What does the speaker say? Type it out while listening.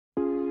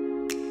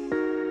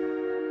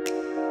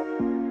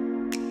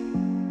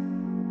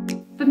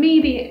For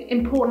me, the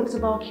importance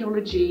of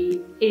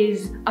archaeology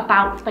is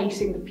about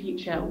facing the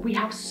future. We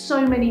have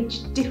so many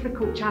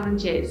difficult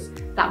challenges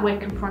that we're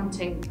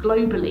confronting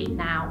globally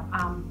now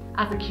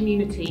as a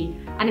community.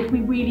 And if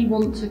we really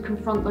want to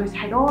confront those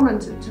head on and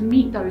to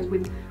meet those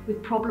with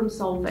problem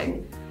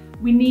solving,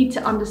 we need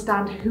to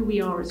understand who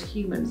we are as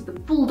humans, the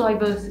full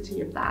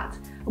diversity of that.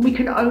 And we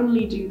can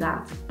only do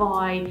that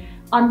by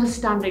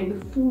understanding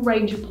the full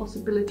range of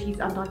possibilities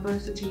and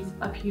diversities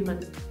of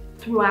humans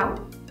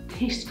throughout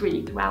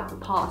history, throughout the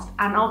past.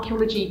 And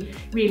archaeology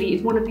really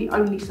is one of the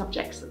only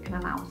subjects that can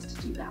allow us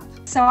to do that.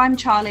 So I'm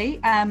Charlie.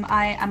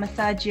 I am a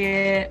third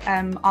year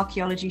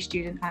archaeology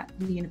student at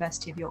the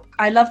University of York.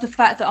 I love the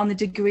fact that on the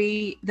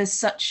degree there's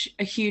such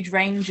a huge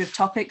range of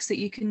topics that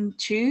you can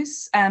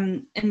choose.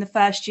 In the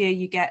first year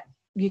you get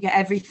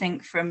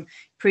everything from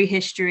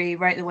prehistory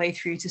right the way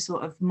through to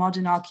sort of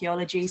modern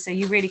archaeology. So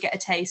you really get a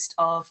taste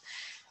of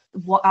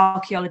what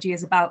archaeology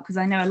is about, because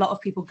I know a lot of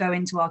people go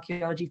into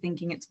archaeology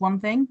thinking it's one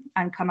thing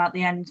and come out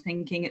the end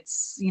thinking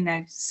it's, you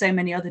know, so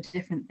many other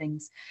different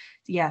things.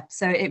 Yeah,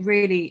 so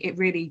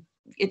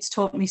it's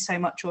taught me so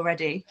much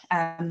already,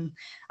 and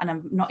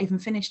I'm not even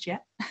finished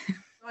yet.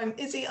 I'm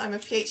Izzy. I'm a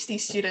PhD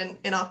student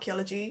in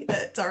archaeology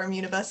at Durham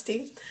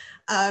University,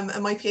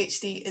 and my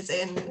PhD is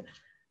in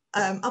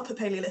Upper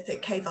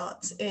Paleolithic cave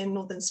art in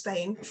northern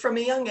Spain. From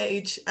a young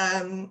age,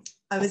 I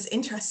was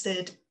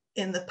interested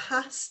in the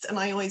past, and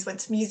I always went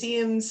to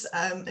museums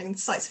and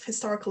sites of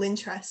historical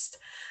interest,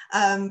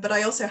 but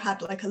I also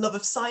had like a love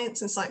of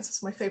science, and science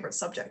was my favourite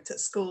subject at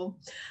school,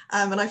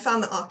 and I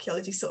found that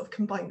archaeology sort of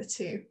combined the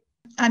two.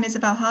 I'm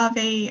Isabel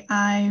Harvey.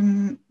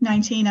 I'm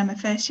 19. I'm a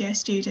first year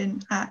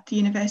student at the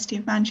University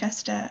of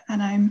Manchester,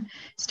 and I'm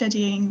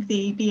studying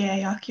the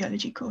BA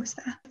Archaeology course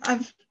there.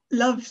 I've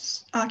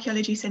loved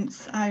archaeology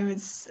since I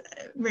was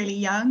really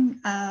young.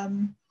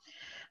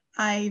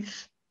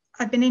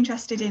 I've been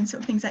interested in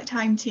sort of things like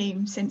time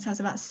team since I was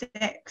about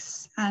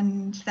 6,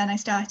 and then I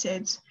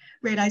started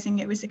realising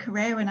it was a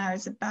career when I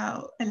was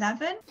about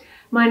 11.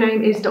 My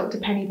name is Dr.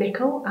 Penny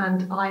Bickle,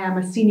 and I am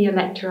a senior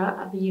lecturer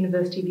at the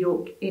University of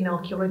York in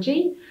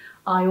archaeology.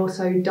 I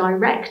also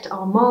direct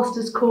our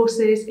master's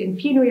courses in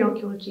funerary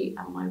archaeology,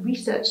 and my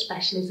research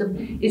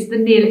specialism is the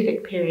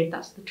Neolithic period.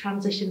 That's the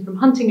transition from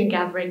hunting and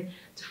gathering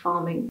to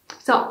farming.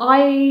 So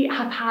I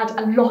have had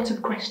a lot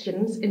of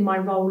questions in my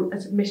role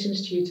as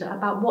admissions tutor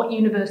about what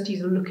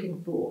universities are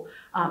looking for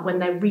when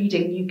they're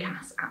reading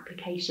UCAS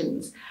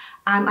applications.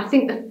 And I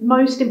think the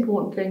most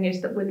important thing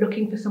is that we're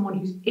looking for someone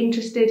who's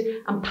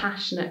interested and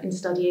passionate in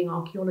studying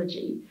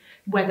archaeology,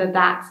 whether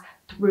that's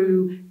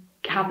through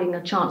having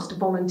a chance to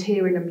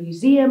volunteer in a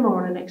museum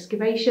or on an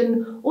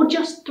excavation, or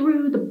just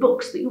through the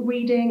books that you're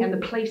reading and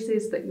the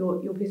places that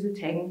you're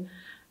visiting.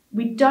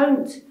 We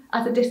don't,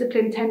 as a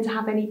discipline, tend to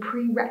have any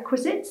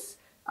prerequisites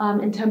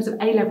in terms of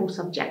A-level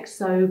subjects.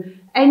 So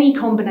any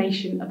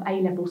combination of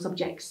A-level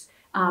subjects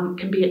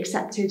can be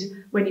accepted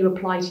when you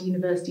apply to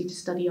university to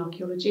study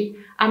archaeology.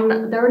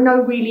 And there are no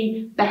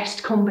really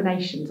best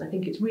combinations. I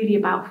think it's really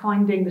about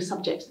finding the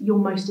subjects that you're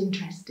most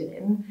interested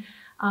in.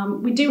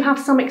 We do have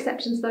some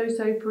exceptions though.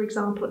 So for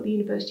example, at the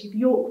University of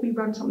York, we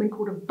run something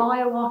called a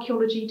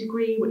bioarchaeology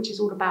degree, which is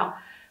all about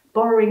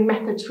borrowing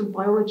methods from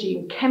biology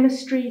and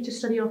chemistry to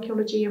study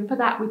archaeology. And for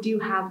that, we do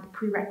have the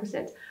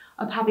prerequisite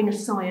of having a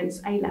science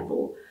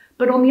A-level.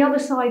 But on the other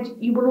side,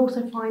 you will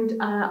also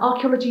find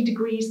archaeology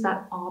degrees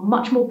that are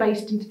much more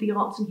based into the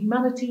arts and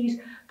humanities,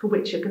 for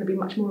which are going to be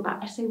much more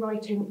about essay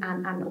writing,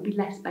 and it'll be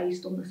less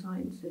based on the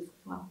sciences as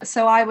well.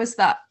 So I was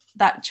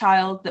that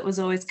child that was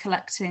always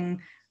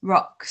collecting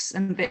rocks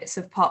and bits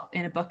of pop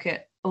in a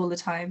bucket all the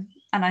time,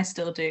 and I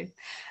still do.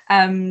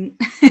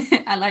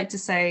 I like to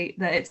say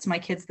that it's my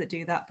kids that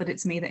do that, but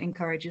it's me that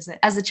encourages it.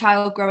 As a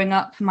child growing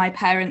up, my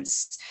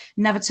parents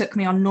never took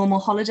me on normal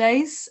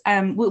holidays.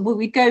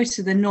 We'd go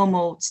to the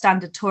normal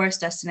standard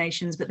tourist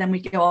destinations, but then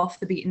we'd go off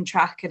the beaten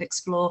track and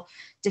explore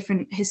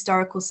different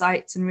historical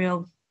sites,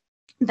 and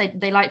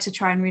they like to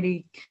try and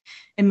really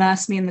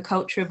immerse me in the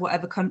culture of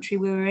whatever country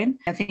we were in.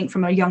 I think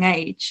from a young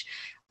age,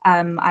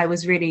 I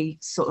was really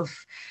sort of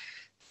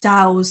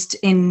doused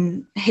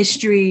in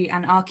history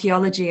and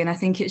archaeology, and I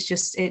think it's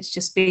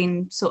just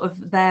been sort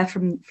of there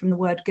from the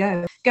word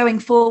go. Going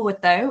forward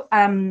though,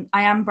 I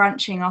am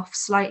branching off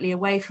slightly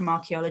away from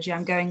archaeology.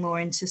 I'm going more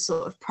into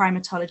sort of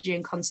primatology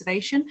and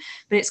conservation,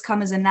 but it's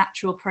come as a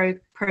natural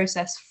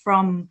process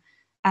from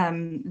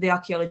the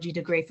archaeology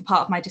degree. For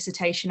part of my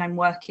dissertation, I'm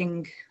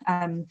working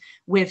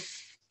with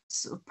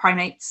sort of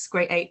primates,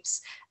 great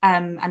apes,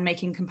 and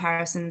making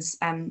comparisons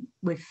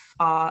with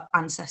our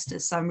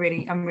ancestors. So I'm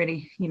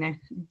really, you know,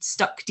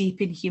 stuck deep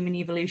in human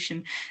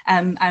evolution.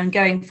 And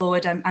going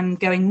forward, I'm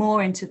going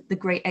more into the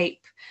great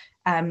ape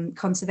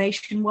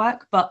conservation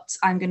work, but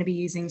I'm going to be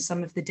using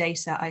some of the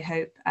data, I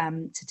hope,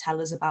 to tell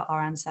us about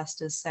our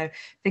ancestors. So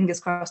fingers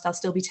crossed, I'll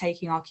still be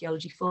taking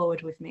archaeology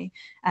forward with me.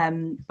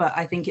 But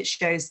I think it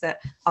shows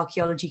that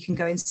archaeology can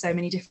go in so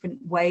many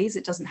different ways.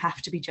 It doesn't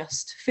have to be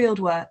just field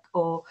work,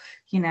 or,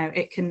 you know,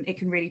 it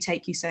can really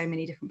take you so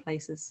many different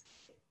places.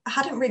 I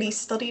hadn't really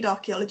studied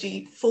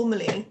archaeology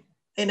formally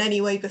in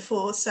any way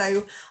before,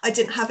 so I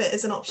didn't have it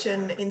as an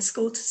option in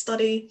school to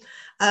study.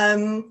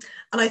 And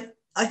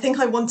I think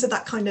I wanted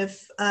that kind of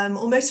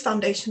almost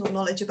foundational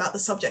knowledge about the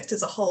subject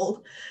as a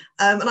whole.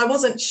 And I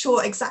wasn't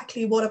sure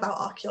exactly what about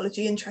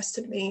archaeology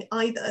interested me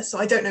either. So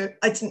I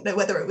didn't know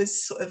whether it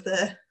was sort of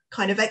the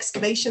kind of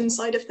excavation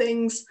side of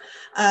things,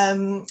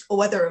 or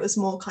whether it was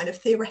more kind of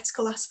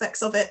theoretical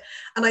aspects of it.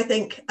 And I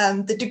think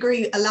the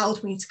degree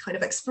allowed me to kind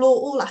of explore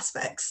all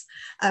aspects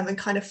and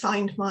kind of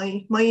find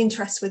my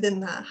interest within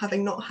that,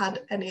 having not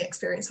had any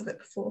experience of it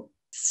before.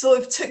 Sort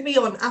of took me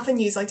on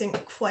avenues I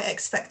didn't quite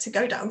expect to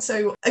go down.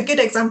 So a good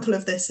example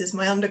of this is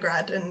my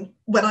undergrad. And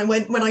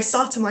when I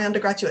started my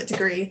undergraduate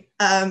degree,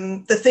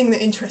 the thing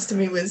that interested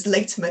me was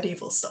later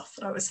medieval stuff.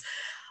 And I was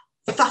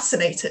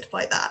fascinated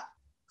by that.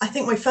 I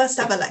think my first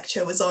ever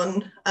lecture was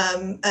on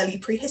early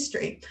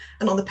prehistory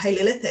and on the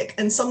Paleolithic,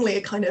 and suddenly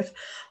it kind of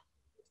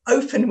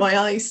opened my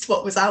eyes to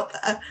what was out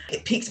there.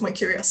 It piqued my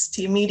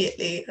curiosity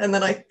immediately, and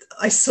then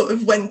I sort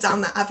of went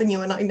down that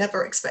avenue, and I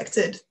never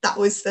expected that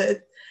was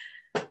the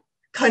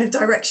kind of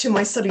direction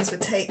my studies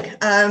would take.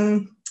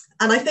 And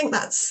I think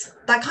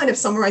that kind of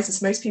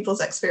summarizes most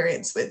people's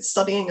experience with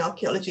studying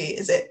archaeology.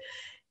 Is it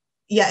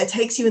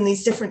takes you in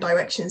these different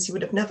directions you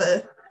would have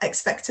never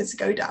expected to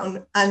go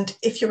down. And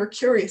if you're a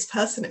curious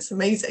person, it's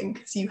amazing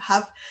because you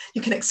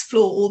can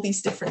explore all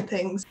these different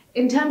things.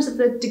 In terms of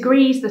the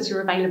degrees that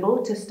are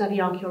available to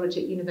study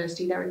archaeology at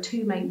university, there are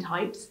two main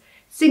types.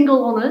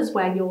 Single honours,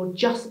 where you'll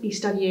just be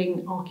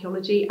studying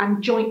archaeology,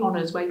 and joint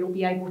honours, where you'll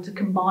be able to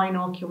combine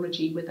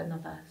archaeology with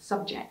another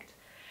subject.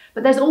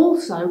 But there's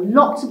also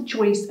lots of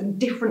choice and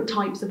different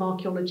types of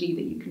archaeology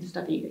that you can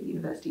study at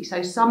university.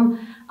 So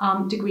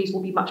some degrees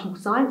will be much more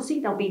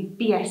sciencey. There'll be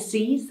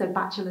BScs, so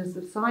Bachelors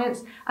of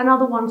Science, and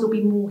other ones will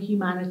be more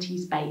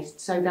humanities based.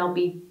 So there'll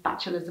be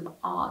Bachelors of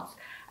Arts.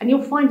 And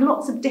you'll find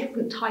lots of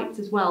different types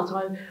as well. So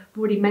I've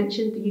already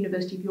mentioned the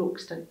University of York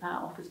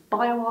offers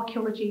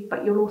bioarchaeology,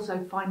 but you'll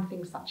also find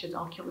things such as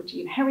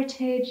archaeology and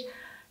heritage,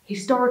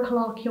 historical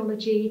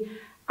archaeology.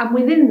 And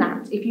within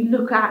that, if you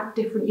look at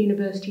different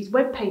universities'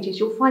 web pages,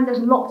 you'll find there's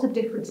lots of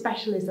different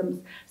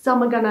specialisms.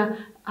 Some are going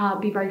to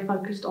be very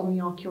focused on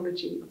the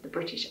archaeology of the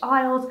British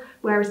Isles,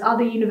 whereas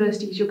other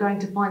universities you're going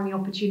to find the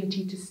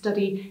opportunity to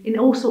study in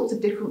all sorts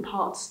of different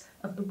parts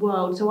of the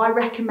world. So I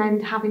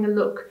recommend having a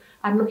look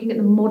and looking at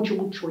the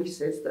module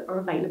choices that are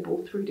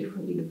available through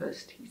different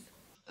universities.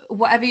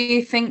 Whatever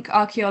you think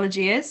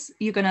archaeology is,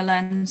 you're going to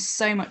learn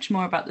so much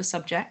more about the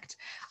subject.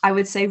 I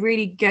would say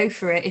really go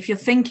for it. If you're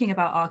thinking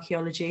about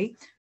archaeology,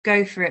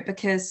 go for it,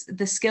 because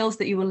the skills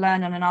that you will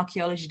learn on an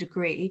archaeology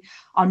degree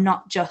are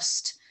not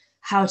just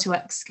how to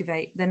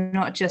excavate. They're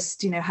not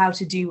just, how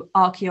to do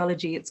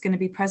archaeology. It's going to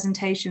be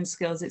presentation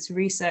skills, it's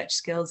research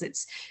skills,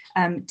 it's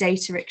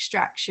data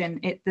extraction.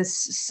 There's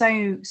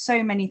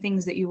so many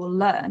things that you will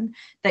learn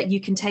that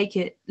you can take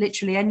it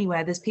literally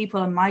anywhere. There's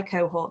people in my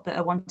cohort that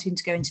are wanting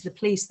to go into the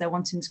police, they're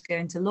wanting to go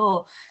into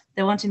law,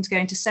 they're wanting to go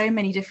into so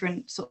many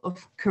different sort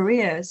of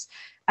careers.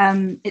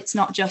 It's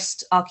not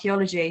just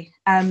archaeology.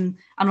 And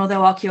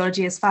although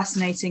archaeology is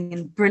fascinating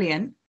and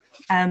brilliant,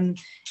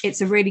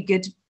 it's a really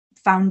good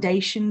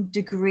foundation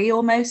degree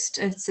almost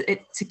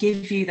to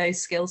give you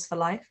those skills for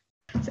life.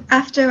 So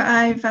after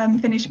I've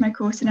finished my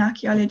course in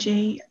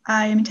archaeology,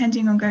 I am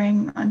intending on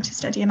going on to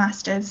study a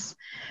master's.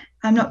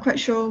 I'm not quite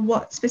sure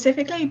what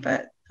specifically,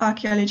 but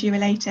archaeology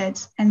related,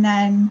 and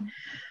then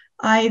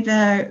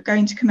either go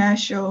into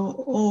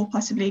commercial or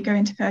possibly go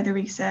into further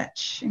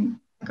research and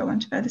go on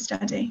to further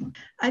study.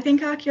 I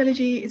think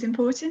archaeology is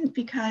important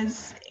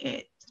because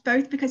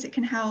it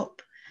can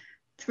help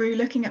through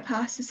looking at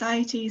past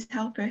societies,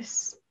 help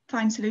us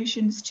find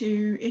solutions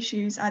to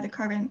issues either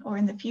current or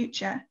in the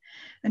future,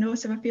 and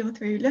also I feel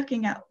through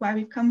looking at where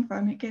we've come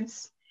from, it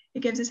gives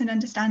us an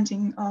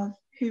understanding of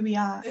who we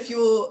are. If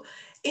you're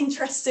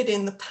interested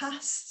in the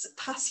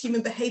past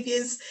human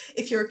behaviors,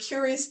 if you're a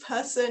curious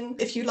person,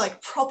 if you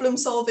like problem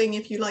solving,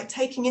 if you like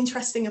taking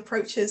interesting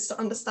approaches to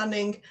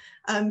understanding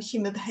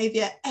human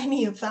behavior,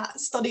 any of that,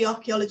 study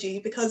archaeology,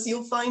 because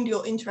you'll find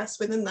your interest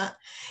within that.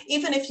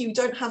 Even if you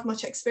don't have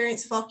much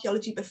experience of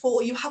archaeology before,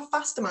 or you have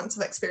vast amounts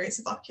of experience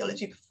of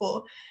archaeology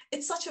before,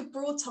 it's such a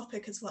broad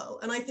topic as well.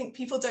 And I think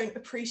people don't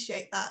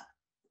appreciate that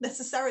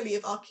necessarily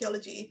of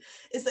archaeology,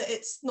 is that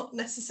it's not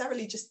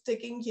necessarily just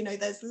digging.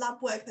 There's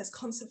lab work, there's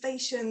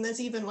conservation, there's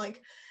even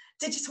like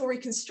digital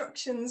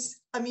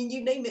reconstructions. I mean,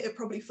 you name it, it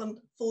probably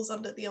falls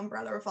under the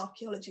umbrella of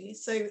archaeology.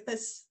 So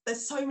there's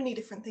so many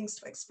different things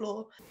to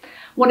explore.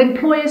 What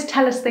employers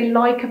tell us they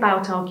like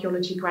about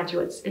archaeology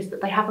graduates is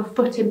that they have a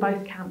foot in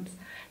both camps.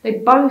 They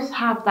both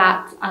have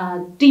that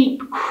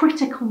deep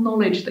critical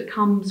knowledge that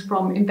comes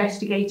from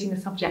investigating a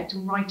subject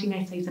and writing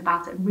essays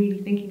about it and really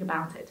thinking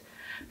about it.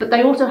 But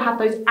they also have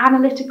those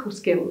analytical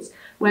skills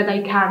where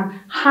they can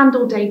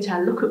handle data,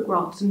 look at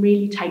graphs and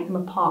really take them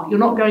apart. You're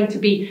not going to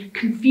be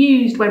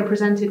confused when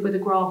presented with a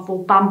graph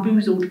or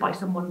bamboozled by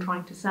someone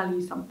trying to sell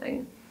you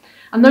something.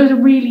 And those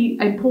are really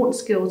important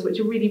skills which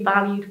are really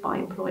valued by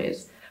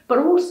employers. But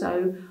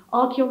also,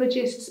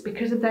 archaeologists,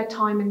 because of their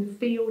time in the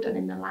field and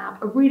in the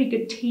lab, are really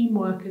good team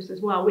workers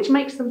as well, which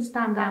makes them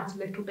stand out a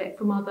little bit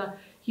from other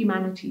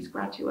humanities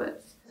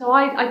graduates. So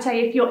I'd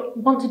say if you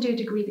want to do a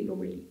degree that you're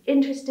really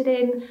interested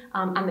in,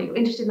 and that you're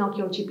interested in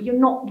archaeology, but you're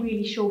not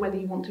really sure whether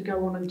you want to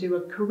go on and do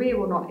a career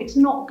or not, it's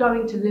not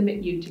going to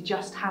limit you to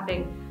just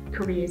having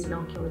careers in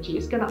archaeology.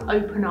 It's going to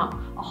open up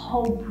a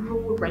whole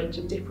broad range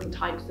of different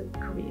types of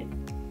careers.